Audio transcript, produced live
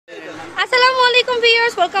আসসালামু আলাইকুম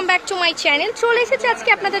viewers, welcome back to my channel. চলে এসেছি আজকে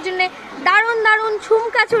আপনাদের জন্য দারুণ দারুণ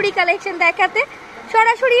ঝুমকা চুড়ি কালেকশন দেখাতে,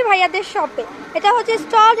 সরাসরি ভাইয়াদের শপে। এটা হচ্ছে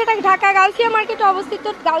স্টল, যেটা ঢাকা গাউসিয়া মার্কেটে অবস্থিত।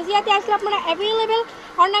 গাউসিয়াতে আসলে আপনারা অ্যাভেলেবেল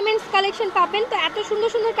অর্নামেন্টস কালেকশন পাবেন। তো এত সুন্দর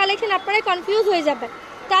সুন্দর কালেকশন আপনারাই কনফিউজ হয়ে যাবেন।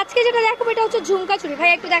 তো আজকে যেটা দেখাবো এটা হচ্ছে ঝুমকা চুড়ি।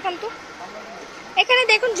 ভাই একটু দেখান তো, এখানে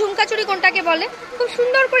দেখুন ঝুমকা চুড়ি কোনটাকে বলে। খুব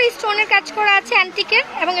সুন্দর করে স্টোনের কাজ করা আছে অ্যান্টিকের,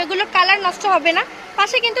 এবং এগুলো কালার নষ্ট হবে না।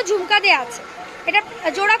 পাশে কিন্তু ঝুমকা দেওয়া আছে। এটা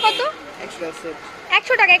জোড়া কত?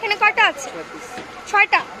 100 টাকা। এখানে কয়টা আছে?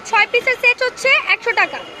 6টা। 6 পিসের সেট হচ্ছে 100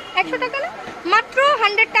 টাকা। 100 টাকা না, মাত্র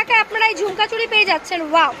 100 টাকায় আপনারা এই ঝুমকা চুড়ি পেয়ে যাচ্ছেন।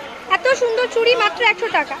 ওয়াও, এত সুন্দর চুড়ি মাত্র 100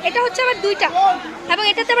 টাকা। এটা হচ্ছে আবার 2টা, এবং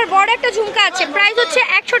এটাতে আবার বড় একটা ঝুমকা আছে। প্রাইস হচ্ছে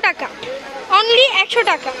 100 টাকা, অনলি 100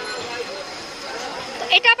 টাকা।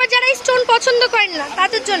 এটা আবার যারা স্টোন পছন্দ করেন না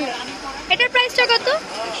তাদের জন্য। এটার প্রাইসটা কত?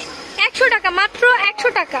 100 টাকা, মাত্র 100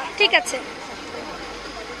 টাকা। ঠিক আছে,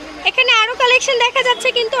 এখানে আরো কালেকশন দেখা যাচ্ছে,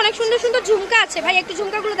 কিন্তু অনেক সুন্দর সুন্দর ঝুমকা আছে। ভাই একটু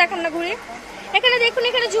ঝুমকাগুলো দেখান না ঘুরে। এখানে দেখুন,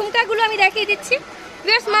 এখানে ঝুমকাগুলো আমি দেখিয়ে দিচ্ছি।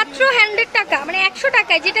 ভিউয়ার্স, মাত্র 100 টাকা, মানে 100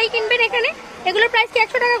 টাকায় যেটাই কিনবেন এখানে। এগুলোর প্রাইস কি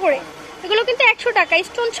 100 টাকা করে? এগুলো কিন্তু 100 টাকা,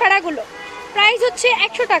 স্টোন ছাড়াগুলো। প্রাইস হচ্ছে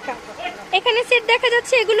 100 টাকা। এখানে সেট দেখা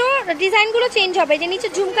যাচ্ছে, এগুলো ডিজাইনগুলো চেঞ্জ হবে, যে নিচে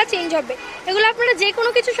ঝুমকা চেঞ্জ হবে। এগুলো আপনারা যে কোনো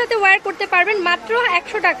কিছুর সাথে ওয়্যার করতে পারবেন, মাত্র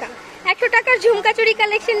 100 টাকা। 100 টাকার ঝুমকা চুড়ি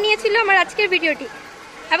কালেকশন নিয়েছিল আমার আজকের ভিডিওটি।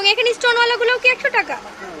 এবং এখানে স্টোনওয়ালাগুলোও কি 100 টাকা?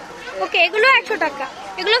 ওকে, এগুলো 100 টাকা।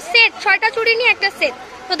 এগুলো সেট, 6টা চুড়ি নিয়ে একটা সেট।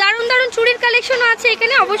 তো দারুণ দারুণ চুড়ির কালেকশনও আছে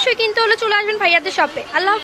এখানে। অবশ্যই কিনতে হলে চলে আসবেন ভাইয়াদের শপে। আল্লাহ।